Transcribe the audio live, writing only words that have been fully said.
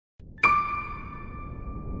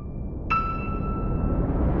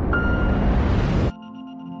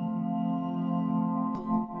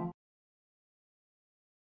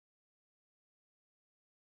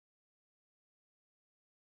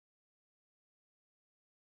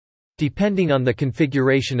Depending on the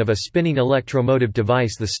configuration of a spinning electromotive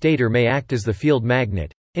device, the stator may act as the field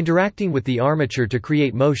magnet, interacting with the armature to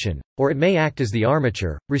create motion, or it may act as the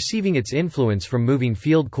armature, receiving its influence from moving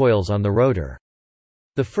field coils on the rotor.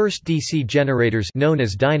 The first DC generators, known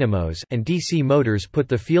as dynamos, and DC motors put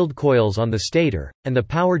the field coils on the stator, and the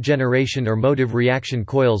power generation or motive reaction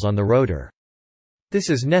coils on the rotor. This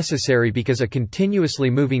is necessary because a continuously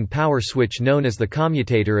moving power switch known as the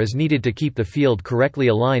commutator is needed to keep the field correctly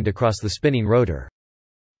aligned across the spinning rotor.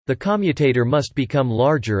 The commutator must become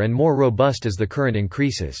larger and more robust as the current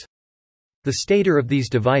increases. The stator of these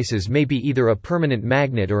devices may be either a permanent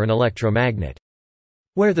magnet or an electromagnet.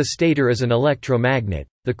 Where the stator is an electromagnet,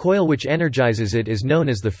 the coil which energizes it is known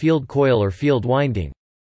as the field coil or field winding.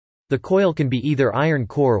 The coil can be either iron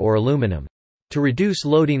core or aluminum. To reduce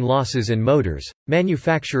loading losses in motors,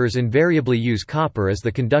 manufacturers invariably use copper as the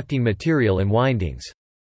conducting material in windings.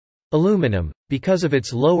 Aluminum, because of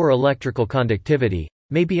its lower electrical conductivity,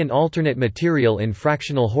 may be an alternate material in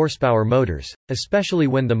fractional horsepower motors, especially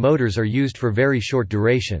when the motors are used for very short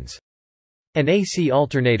durations. An AC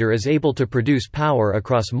alternator is able to produce power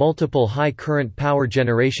across multiple high-current power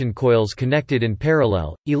generation coils connected in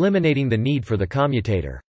parallel, eliminating the need for the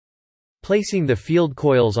commutator. Placing the field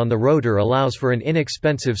coils on the rotor allows for an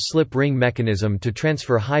inexpensive slip ring mechanism to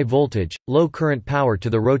transfer high voltage, low current power to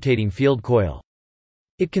the rotating field coil.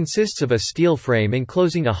 It consists of a steel frame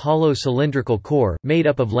enclosing a hollow cylindrical core, made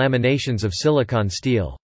up of laminations of silicon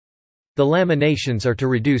steel. The laminations are to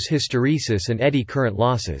reduce hysteresis and eddy current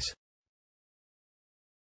losses.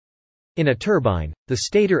 In a turbine, the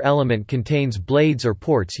stator element contains blades or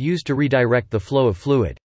ports used to redirect the flow of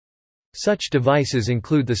fluid. Such devices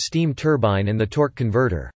include the steam turbine and the torque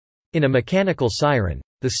converter. In a mechanical siren,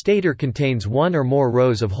 the stator contains one or more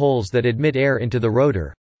rows of holes that admit air into the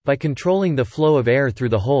rotor. By controlling the flow of air through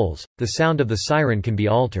the holes, the sound of the siren can be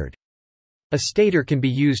altered. A stator can be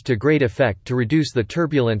used to great effect to reduce the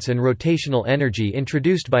turbulence and rotational energy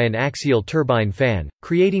introduced by an axial turbine fan,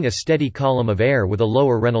 creating a steady column of air with a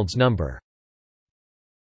lower Reynolds number.